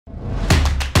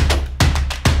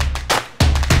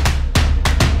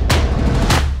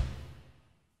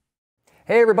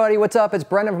Hey everybody, what's up? It's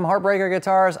Brendan from Heartbreaker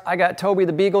Guitars. I got Toby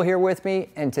the Beagle here with me,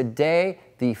 and today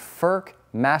the Furch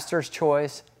Master's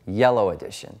Choice Yellow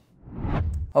Edition.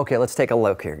 Okay, let's take a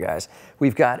look here, guys.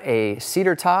 We've got a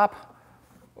cedar top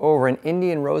over an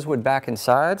Indian Rosewood back and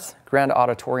sides, grand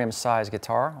auditorium size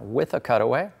guitar with a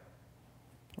cutaway.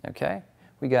 Okay,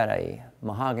 we got a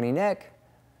mahogany neck,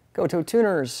 go-to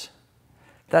tuners.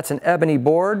 That's an ebony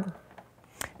board.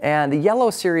 And the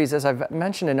yellow series, as I've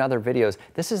mentioned in other videos,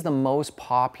 this is the most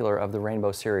popular of the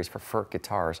rainbow series for Furch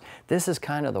guitars. This is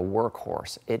kind of the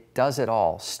workhorse. It does it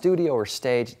all. Studio or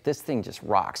stage, this thing just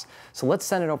rocks. So let's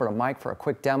send it over to Mike for a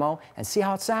quick demo and see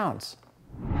how it sounds.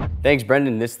 Thanks,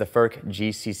 Brendan. This is the Furch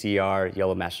GCCR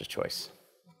Yellow Master's Choice.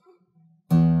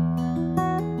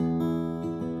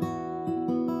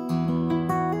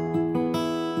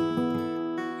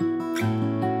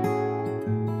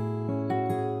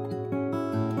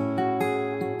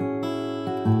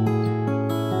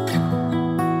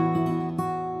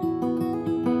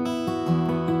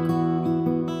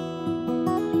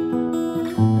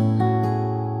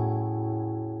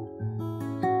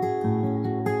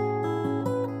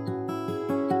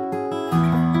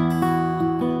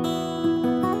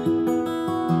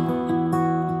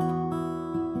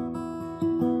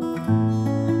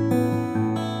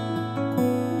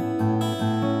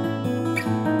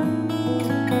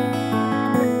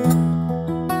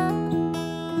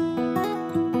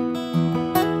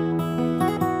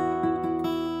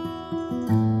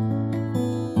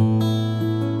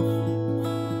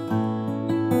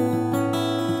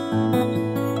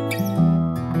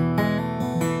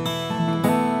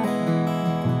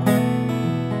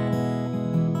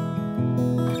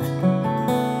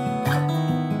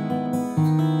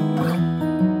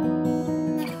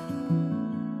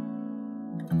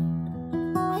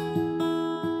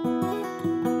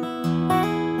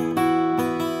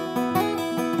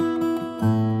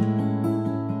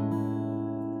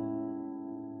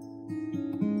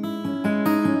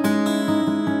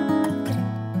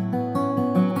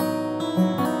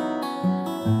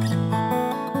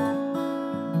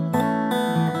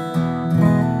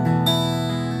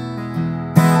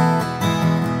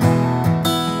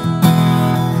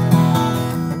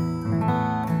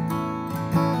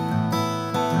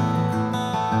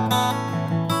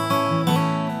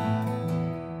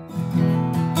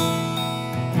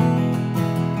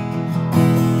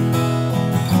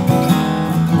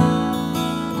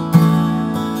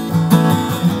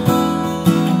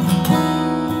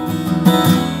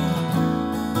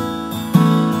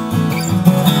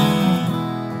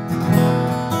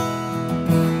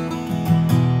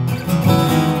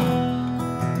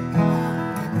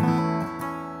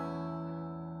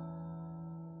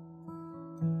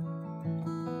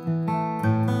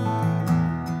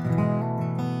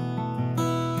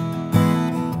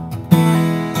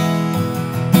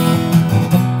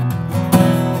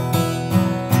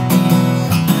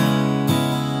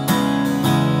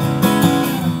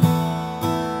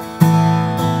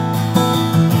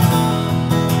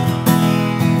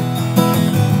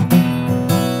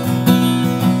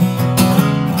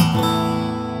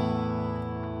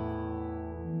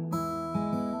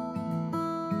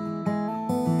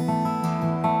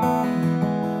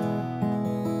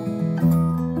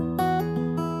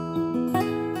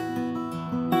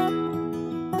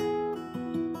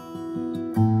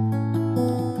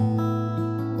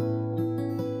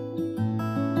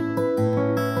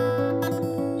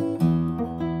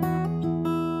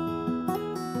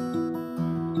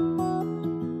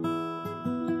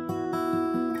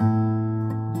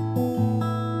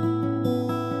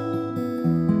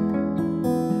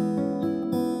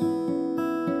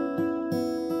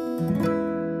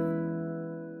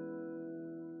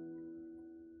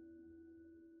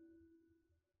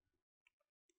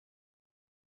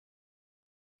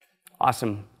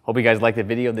 Awesome. Hope you guys liked the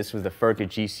video. This was the Furch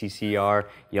GCCR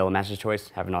Yellow Master's Choice.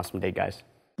 Have an awesome day, guys.